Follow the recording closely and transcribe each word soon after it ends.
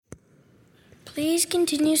Please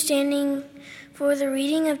continue standing for the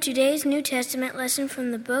reading of today's New Testament lesson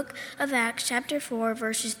from the book of Acts, chapter 4,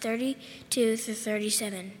 verses 32 through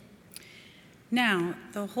 37. Now,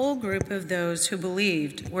 the whole group of those who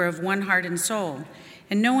believed were of one heart and soul,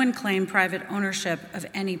 and no one claimed private ownership of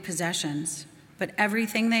any possessions, but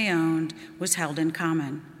everything they owned was held in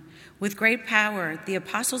common. With great power, the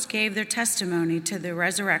apostles gave their testimony to the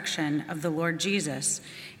resurrection of the Lord Jesus,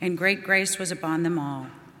 and great grace was upon them all.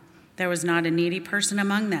 There was not a needy person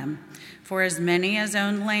among them, for as many as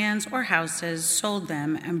owned lands or houses sold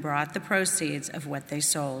them and brought the proceeds of what they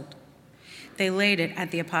sold. They laid it at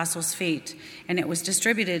the apostles' feet, and it was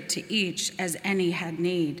distributed to each as any had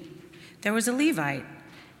need. There was a Levite,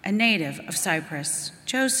 a native of Cyprus,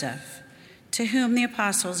 Joseph, to whom the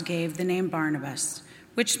apostles gave the name Barnabas,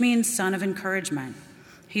 which means son of encouragement.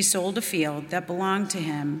 He sold a field that belonged to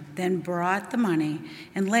him, then brought the money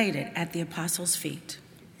and laid it at the apostles' feet.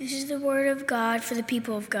 This is the word of God for the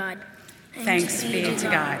people of God. Thanks be to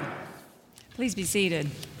God. Please be seated.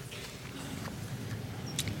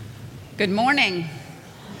 Good morning.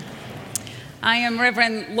 I am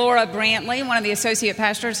Reverend Laura Brantley, one of the associate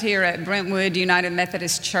pastors here at Brentwood United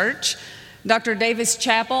Methodist Church. Dr. Davis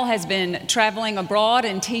Chapel has been traveling abroad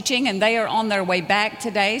and teaching, and they are on their way back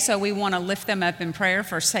today, so we want to lift them up in prayer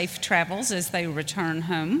for safe travels as they return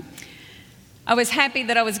home. I was happy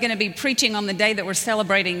that I was going to be preaching on the day that we're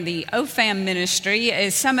celebrating the OFAM ministry.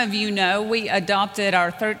 As some of you know, we adopted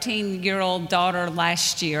our 13-year-old daughter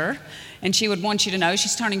last year, and she would want you to know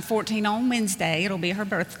she's turning 14 on Wednesday. It'll be her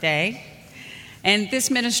birthday. And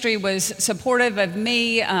this ministry was supportive of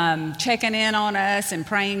me, checking in on us and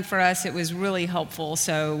praying for us. It was really helpful.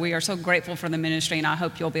 So we are so grateful for the ministry, and I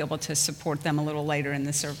hope you'll be able to support them a little later in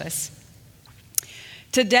the service.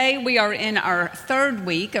 Today, we are in our third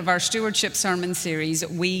week of our stewardship sermon series,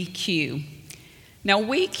 We Q. Now,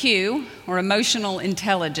 We Q, or emotional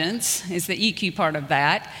intelligence, is the EQ part of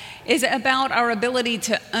that, is about our ability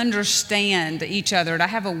to understand each other, to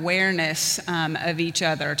have awareness of each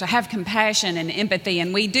other, to have compassion and empathy.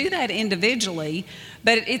 And we do that individually,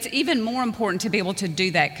 but it's even more important to be able to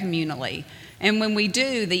do that communally. And when we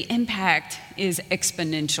do, the impact is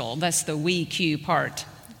exponential. That's the We Q part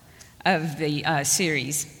of the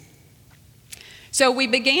series. So we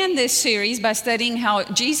began this series by studying how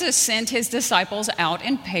Jesus sent his disciples out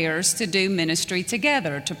in pairs to do ministry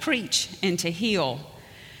together, to preach and to heal.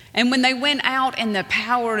 And when they went out in the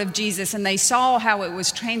power of Jesus and they saw how it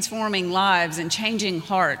was transforming lives and changing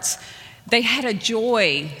hearts, they had a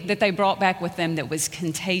joy that they brought back with them that was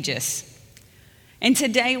contagious. And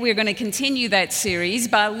today we're going to continue that series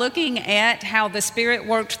by looking at how the Spirit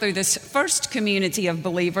worked through this first community of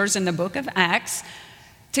believers in the book of Acts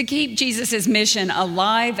to keep Jesus' mission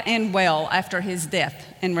alive and well after his death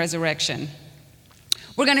and resurrection.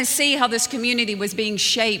 We're going to see how this community was being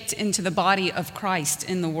shaped into the body of Christ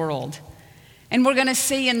in the world. And we're going to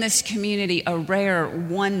see in this community a rare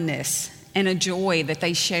oneness and a joy that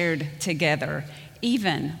they shared together,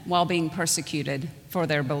 even while being persecuted for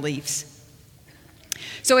their beliefs.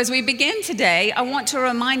 So as we begin today, I want to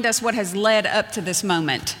remind us what has led up to this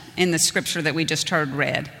moment in the scripture that we just heard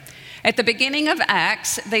read. At the beginning of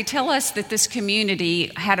Acts, they tell us that this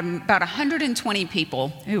community had about 120 people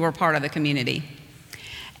who were part of the community.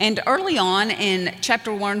 And early on in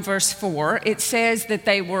chapter 1, verse 4, it says that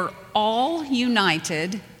they were all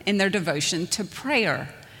united in their devotion to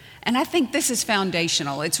prayer. And I think this is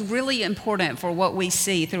foundational. It's really important for what we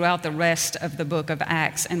see throughout the rest of the book of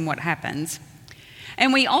Acts and what happens.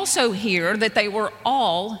 And we also hear that they were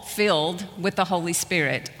all filled with the Holy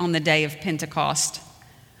Spirit on the day of Pentecost.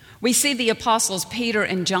 We see the apostles Peter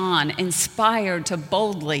and John inspired to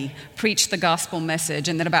boldly preach the gospel message,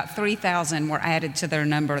 and that about 3,000 were added to their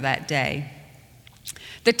number that day.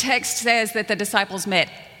 The text says that the disciples met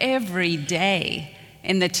every day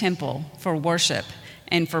in the temple for worship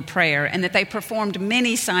and for prayer, and that they performed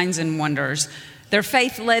many signs and wonders. Their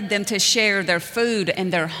faith led them to share their food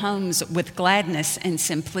and their homes with gladness and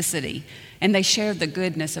simplicity, and they shared the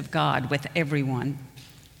goodness of God with everyone.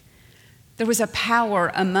 There was a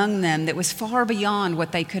power among them that was far beyond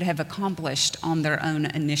what they could have accomplished on their own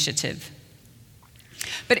initiative.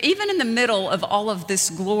 But even in the middle of all of this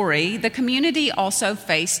glory, the community also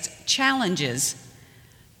faced challenges.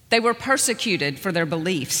 They were persecuted for their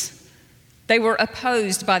beliefs. They were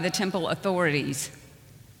opposed by the temple authorities.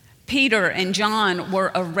 Peter and John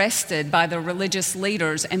were arrested by the religious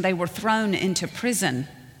leaders, and they were thrown into prison.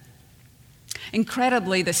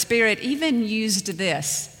 Incredibly, the Spirit even used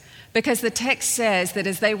this, because the text says that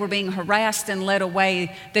as they were being harassed and led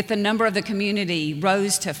away, that the number of the community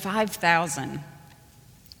rose to 5,000.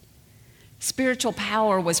 Spiritual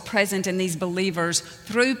power was present in these believers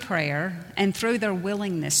through prayer and through their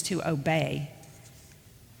willingness to obey.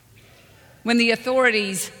 When the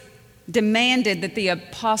authorities demanded that the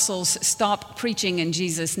apostles stop preaching in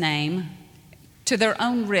Jesus' name, to their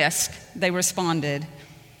own risk, they responded,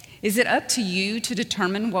 "Is it up to you to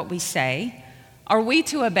determine what we say? Are we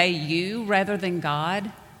to obey you rather than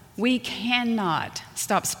God? We cannot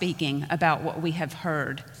stop speaking about what we have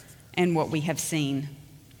heard and what we have seen."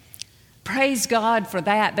 Praise God for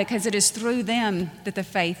that, because it is through them that the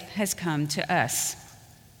faith has come to us.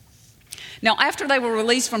 Now, after they were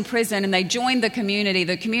released from prison and they joined the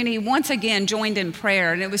community once again joined in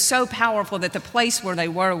prayer, and it was so powerful that the place where they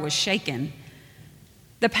were was shaken.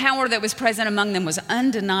 The power that was present among them was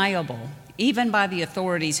undeniable, even by the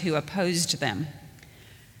authorities who opposed them.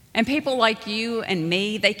 And people like you and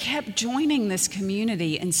me, they kept joining this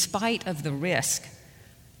community in spite of the risk.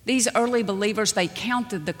 These early believers, they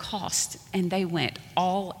counted the cost and they went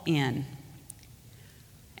all in.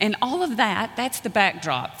 And all of that's the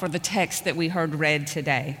backdrop for the text that we heard read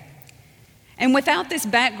today. And without this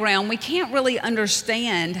background, we can't really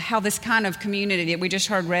understand how this kind of community that we just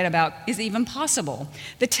heard read about is even possible.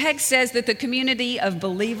 The text says that the community of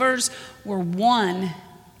believers were one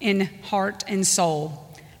in heart and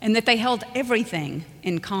soul, and that they held everything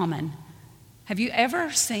in common. Have you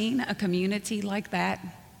ever seen a community like that?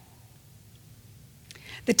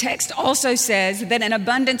 The text also says that an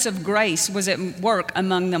abundance of grace was at work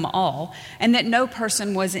among them all, and that no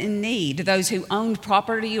person was in need. Those who owned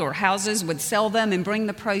property or houses would sell them and bring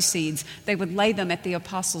the proceeds. They would lay them at the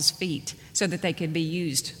apostles' feet so that they could be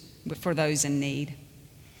used for those in need.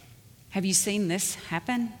 Have you seen this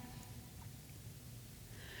happen?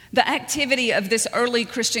 The activity of this early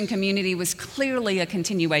Christian community was clearly a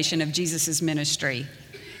continuation of Jesus' ministry.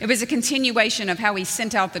 It was a continuation of how he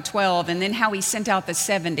sent out the 12 and then how he sent out the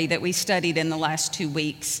 70 that we studied in the last 2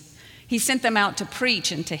 weeks. He sent them out to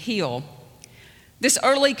preach and to heal. This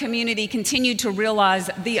early community continued to realize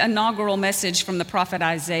the inaugural message from the prophet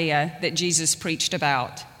Isaiah that Jesus preached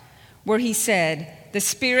about, where he said, "The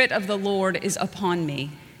Spirit of the Lord is upon me,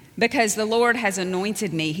 because the Lord has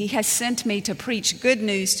anointed me. He has sent me to preach good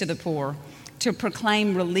news to the poor, to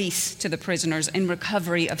proclaim release to the prisoners and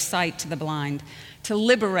recovery of sight to the blind, to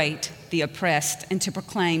liberate the oppressed, and to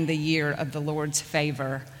proclaim the year of the Lord's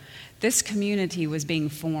favor." This community was being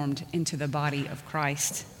formed into the body of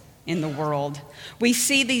Christ in the world. We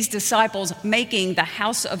see these disciples making the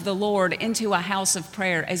house of the Lord into a house of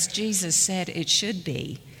prayer, as Jesus said it should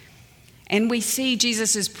be. And we see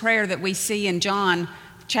Jesus' prayer that we see in John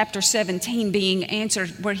chapter 17 being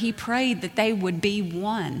answered, where he prayed that they would be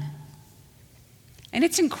one. And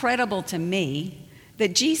it's incredible to me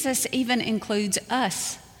that Jesus even includes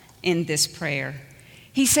us in this prayer.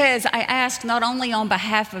 He says, "I ask not only on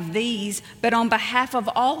behalf of these, but on behalf of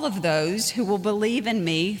all of those who will believe in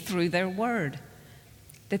me through their word,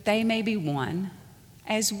 that they may be one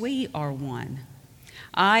as we are one.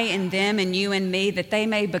 I and them and you and me, that they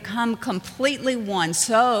may become completely one,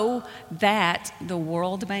 so that the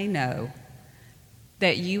world may know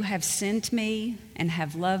that you have sent me and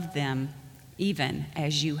have loved them even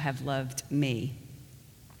as you have loved me."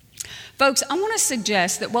 Folks, I want to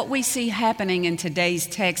suggest that what we see happening in today's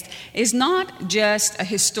text is not just a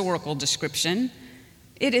historical description.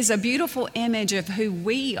 It is a beautiful image of who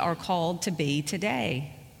we are called to be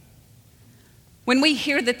today. When we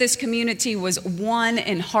hear that this community was one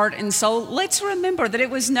in heart and soul, let's remember that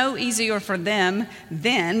it was no easier for them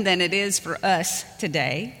then than it is for us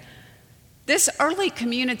today. This early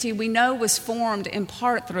community, we know, was formed in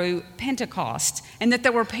part through Pentecost, and that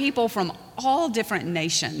there were people from all different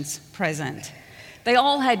nations present. They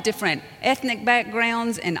all had different ethnic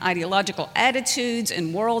backgrounds and ideological attitudes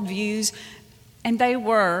and worldviews, and they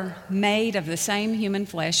were made of the same human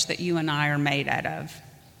flesh that you and I are made out of.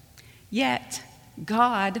 Yet,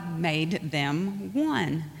 God made them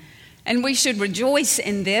one. And we should rejoice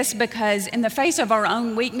in this, because in the face of our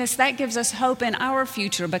own weakness, that gives us hope in our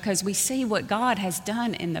future, because we see what God has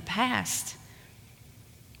done in the past.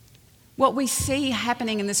 What we see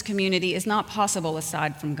happening in this community is not possible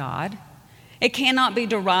aside from God. It cannot be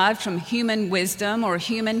derived from human wisdom or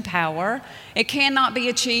human power. It cannot be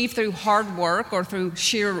achieved through hard work or through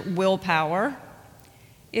sheer willpower.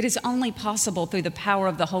 It is only possible through the power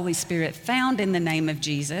of the Holy Spirit found in the name of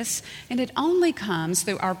Jesus, and it only comes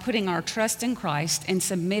through our putting our trust in Christ and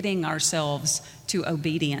submitting ourselves to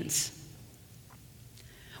obedience.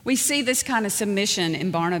 We see this kind of submission in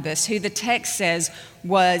Barnabas, who the text says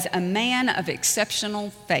was a man of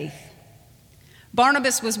exceptional faith.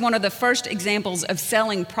 Barnabas was one of the first examples of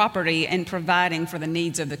selling property and providing for the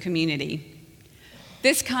needs of the community.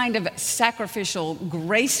 This kind of sacrificial,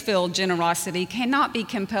 grace-filled generosity cannot be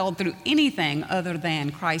compelled through anything other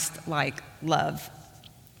than Christ-like love.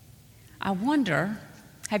 I wonder,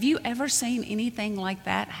 have you ever seen anything like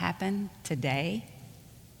that happen today?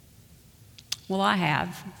 Well, I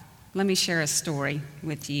have. Let me share a story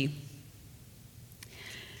with you.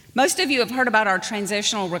 Most of you have heard about our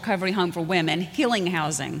transitional recovery home for women, Healing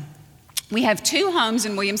Housing. We have 2 homes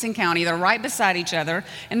in Williamson County. They're right beside each other,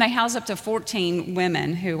 and they house up to 14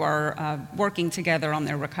 women who are working together on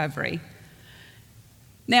their recovery.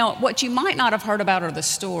 Now, what you might not have heard about are the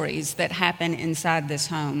stories that happen inside this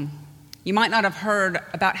home. You might not have heard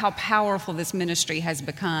about how powerful this ministry has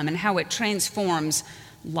become and how it transforms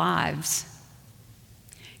lives.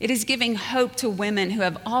 It is giving hope to women who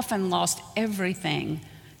have often lost everything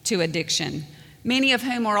to addiction, many of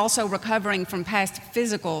whom are also recovering from past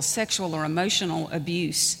physical, sexual, or emotional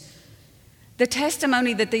abuse. The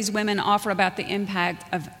testimony that these women offer about the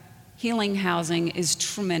impact of Healing Housing is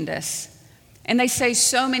tremendous. And they say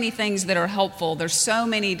so many things that are helpful. There's so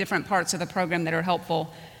many different parts of the program that are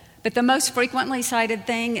helpful. But the most frequently cited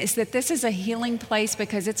thing is that this is a healing place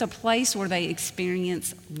because it's a place where they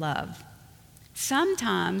experience love.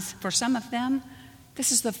 Sometimes, for some of them,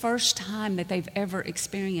 this is the first time that they've ever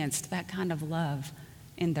experienced that kind of love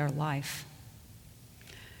in their life.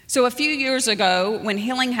 So a few years ago, when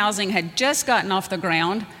Healing Housing had just gotten off the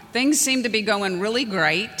ground, things seemed to be going really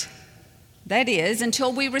great. That is,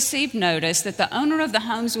 until we received notice that the owner of the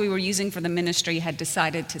homes we were using for the ministry had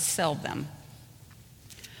decided to sell them.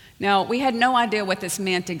 Now, we had no idea what this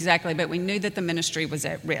meant exactly, but we knew that the ministry was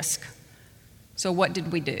at risk. So what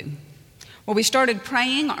did we do? Well, we started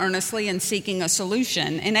praying earnestly and seeking a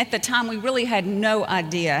solution. And at the time, we really had no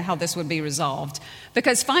idea how this would be resolved,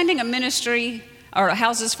 because finding a ministry or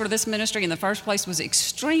houses for this ministry in the first place was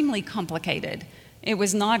extremely complicated. It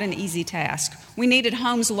was not an easy task. We needed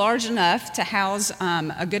homes large enough to house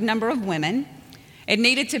a good number of women. It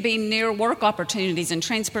needed to be near work opportunities and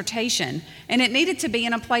transportation. And it needed to be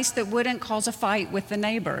in a place that wouldn't cause a fight with the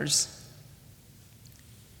neighbors.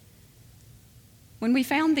 When we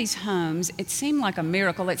found these homes, it seemed like a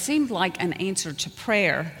miracle. It seemed like an answer to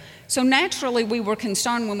prayer. So naturally, we were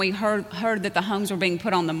concerned when we heard that the homes were being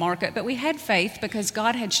put on the market, but we had faith because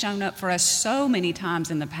God had shown up for us so many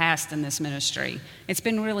times in the past in this ministry. It's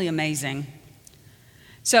been really amazing.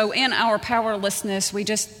 So in our powerlessness, we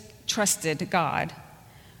just trusted God.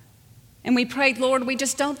 And we prayed, Lord, we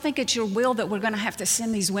just don't think it's your will that we're going to have to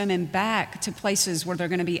send these women back to places where they're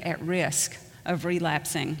going to be at risk of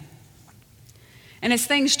relapsing. And as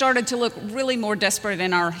things started to look really more desperate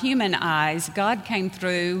in our human eyes, God came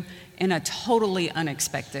through in a totally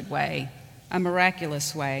unexpected way, a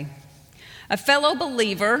miraculous way. A fellow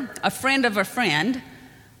believer, a friend of a friend,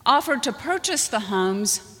 offered to purchase the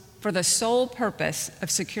homes for the sole purpose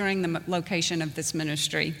of securing the location of this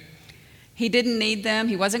ministry. He didn't need them.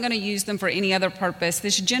 He wasn't going to use them for any other purpose.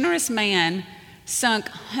 This generous man sunk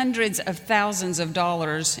hundreds of thousands of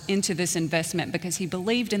dollars into this investment because he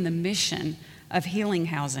believed in the mission of Healing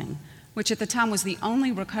Housing, which at the time was the only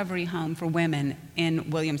recovery home for women in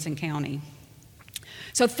Williamson County.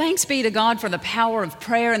 So thanks be to God for the power of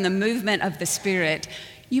prayer and the movement of the Spirit.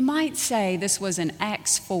 You might say this was an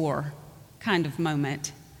Acts 4 kind of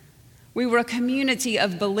moment. We were a community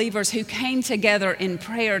of believers who came together in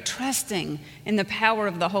prayer, trusting in the power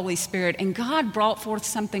of the Holy Spirit, and God brought forth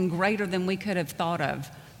something greater than we could have thought of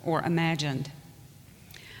or imagined.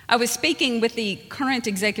 I was speaking with the current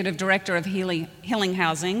executive director of Healing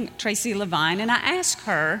Housing, Tracy Levine, and I asked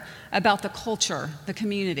her about the culture, the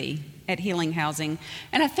community at Healing Housing,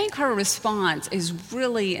 and I think her response is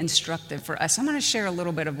really instructive for us. I'm going to share a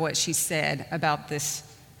little bit of what she said about this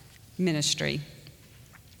ministry.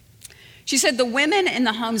 She said, the women in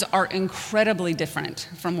the homes are incredibly different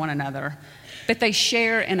from one another, but they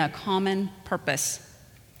share in a common purpose.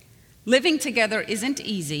 Living together isn't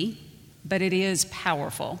easy, but it is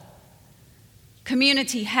powerful.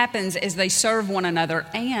 Community happens as they serve one another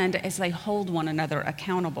and as they hold one another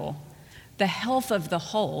accountable. The health of the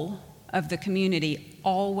whole of the community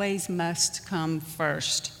always must come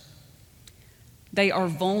first. They are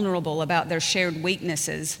vulnerable about their shared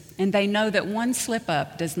weaknesses, and they know that one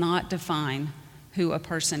slip-up does not define who a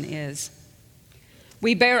person is.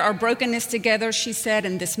 We bear our brokenness together, she said,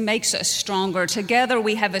 and this makes us stronger. Together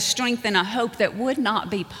we have a strength and a hope that would not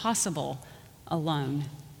be possible alone.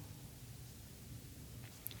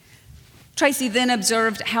 Tracy then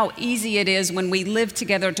observed how easy it is when we live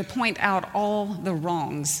together to point out all the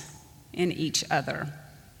wrongs in each other,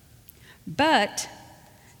 but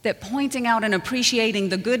that pointing out and appreciating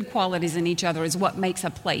the good qualities in each other is what makes a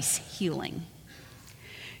place healing.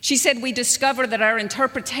 She said, we discover that our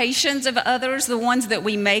interpretations of others, the ones that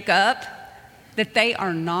we make up, that they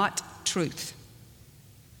are not truth.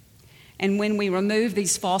 And when we remove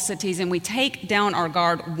these falsities and we take down our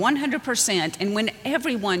guard 100%, and when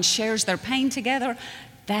everyone shares their pain together,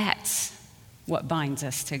 that's what binds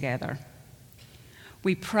us together.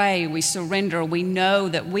 We pray, we surrender, we know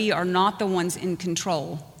that we are not the ones in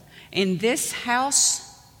control. In this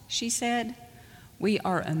house, she said, we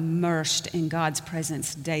are immersed in God's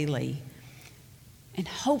presence daily. And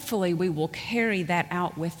hopefully we will carry that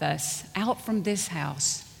out with us, out from this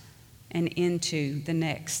house and into the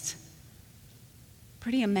next.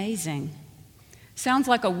 Pretty amazing. Sounds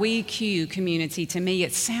like a We Q community to me.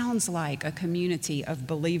 It sounds like a community of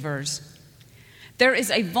believers. There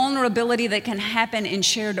is a vulnerability that can happen in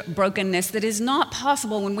shared brokenness that is not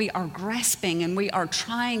possible when we are grasping and we are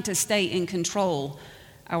trying to stay in control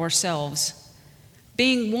ourselves.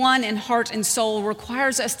 Being one in heart and soul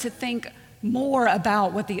requires us to think more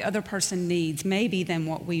about what the other person needs, maybe, than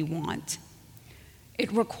what we want.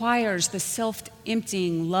 It requires the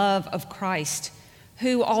self-emptying love of Christ,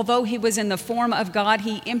 who, although he was in the form of God,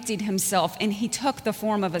 he emptied himself and he took the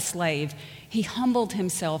form of a slave. He humbled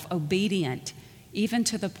himself, obedient, even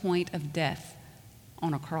to the point of death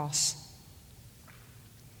on a cross.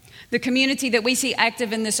 The community that we see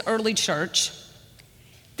active in this early church,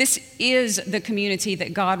 this is the community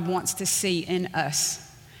that God wants to see in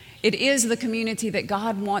us. It is the community that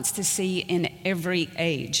God wants to see in every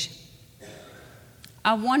age.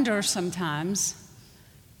 I wonder sometimes,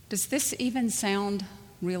 does this even sound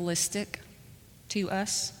realistic to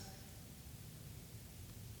us?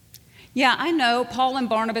 Yeah, I know Paul and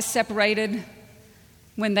Barnabas separated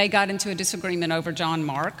when they got into a disagreement over John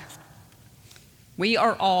Mark. We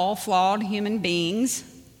are all flawed human beings.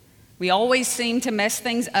 We always seem to mess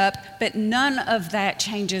things up, but none of that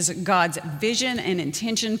changes God's vision and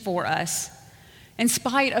intention for us. In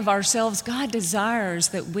spite of ourselves, God desires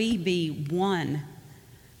that we be one.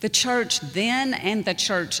 The church then and the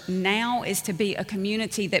church now is to be a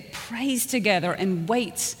community that prays together and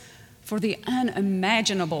waits for the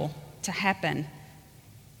unimaginable to happen.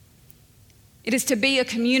 It is to be a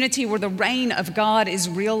community where the reign of God is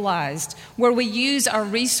realized, where we use our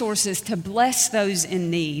resources to bless those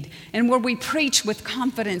in need, and where we preach with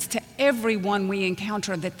confidence to everyone we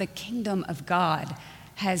encounter that the kingdom of God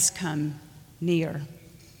has come near.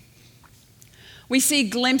 We see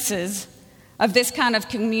glimpses of this kind of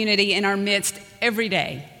community in our midst every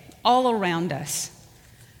day, all around us.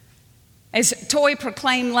 As Toy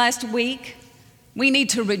proclaimed last week, we need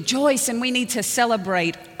to rejoice and we need to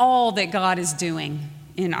celebrate all that God is doing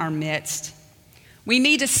in our midst. We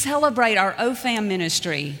need to celebrate our OFAM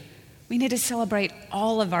ministry. We need to celebrate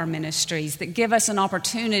all of our ministries that give us an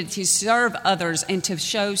opportunity to serve others and to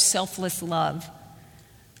show selfless love.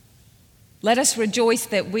 Let us rejoice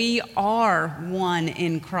that we are one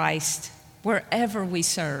in Christ wherever we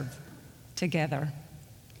serve together.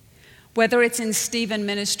 Whether it's in Stephen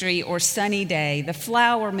Ministry or Sunny Day, the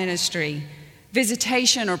Flower Ministry,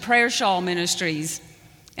 Visitation or Prayer Shawl Ministries,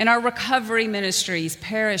 in our recovery ministries,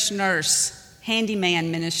 Parish Nurse, Handyman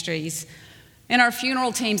Ministries, in our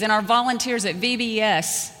funeral teams, and our volunteers at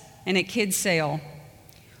VBS and at Kids Sale.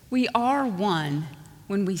 We are one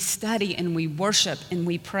when we study and we worship and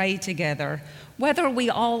we pray together, whether we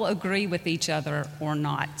all agree with each other or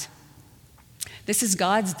not. This is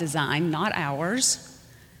God's design, not ours.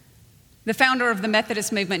 The founder of the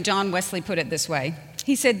Methodist movement, John Wesley, put it this way.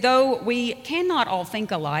 He said, though we cannot all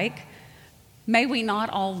think alike, may we not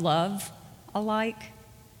all love alike?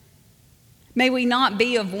 May we not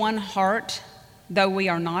be of one heart, though we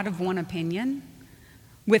are not of one opinion?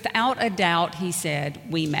 Without a doubt, he said,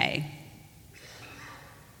 we may.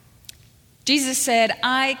 Jesus said,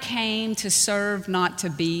 I came to serve, not to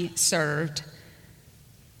be served.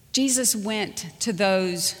 Jesus went to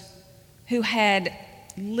those who had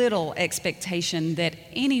little expectation that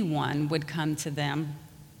anyone would come to them.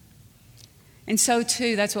 And so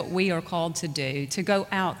too, that's what we are called to do, to go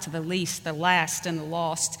out to the least, the last, and the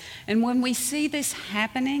lost. And when we see this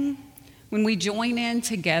happening, when we join in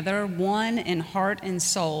together, one in heart and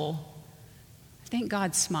soul, I think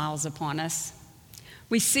God smiles upon us.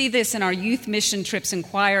 We see this in our youth mission trips and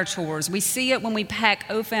choir tours. We see it when we pack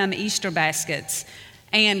OFAM Easter baskets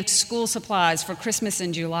and school supplies for Christmas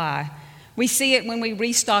in July. We see it when we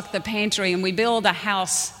restock the pantry and we build a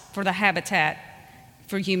house for the Habitat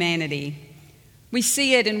for Humanity. We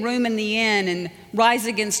see it in Room in the Inn and Rise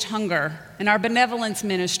Against Hunger, in our benevolence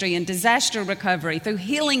ministry and disaster recovery, through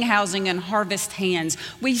healing housing and Harvest Hands.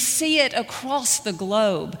 We see it across the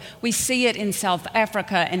globe. We see it in South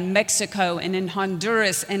Africa and Mexico and in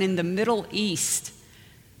Honduras and in the Middle East.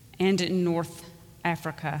 and in North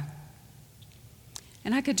Africa.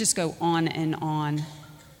 And I could just go on and on.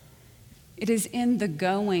 It is in the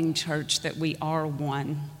going, church, that we are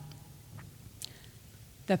one.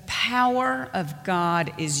 The power of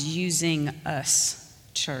God is using us,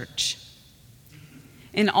 church.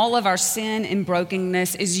 In all of our sin and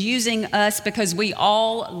brokenness is using us because we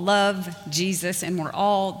all love Jesus and we're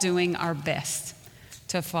all doing our best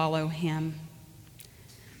to follow him.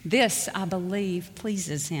 This, I believe,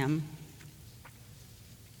 pleases him.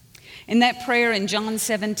 In that prayer in John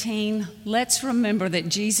 17, let's remember that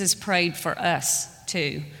Jesus prayed for us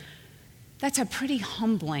too. That's a pretty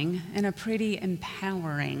humbling and a pretty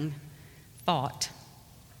empowering thought.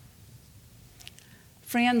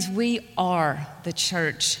 Friends, we are the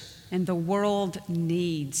church, and the world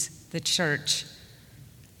needs the church.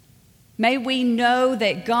 May we know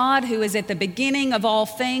that God, who is at the beginning of all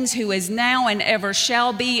things, who is now and ever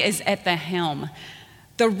shall be, is at the helm.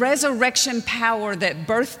 The resurrection power that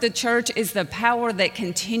birthed the church is the power that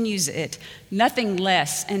continues it. Nothing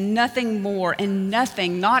less and nothing more, and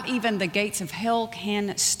nothing, not even the gates of hell,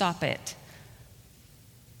 can stop it.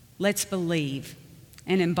 Let's believe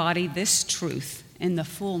and embody this truth in the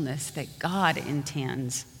fullness that God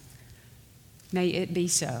intends. May it be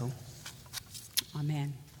so.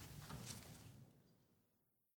 Amen.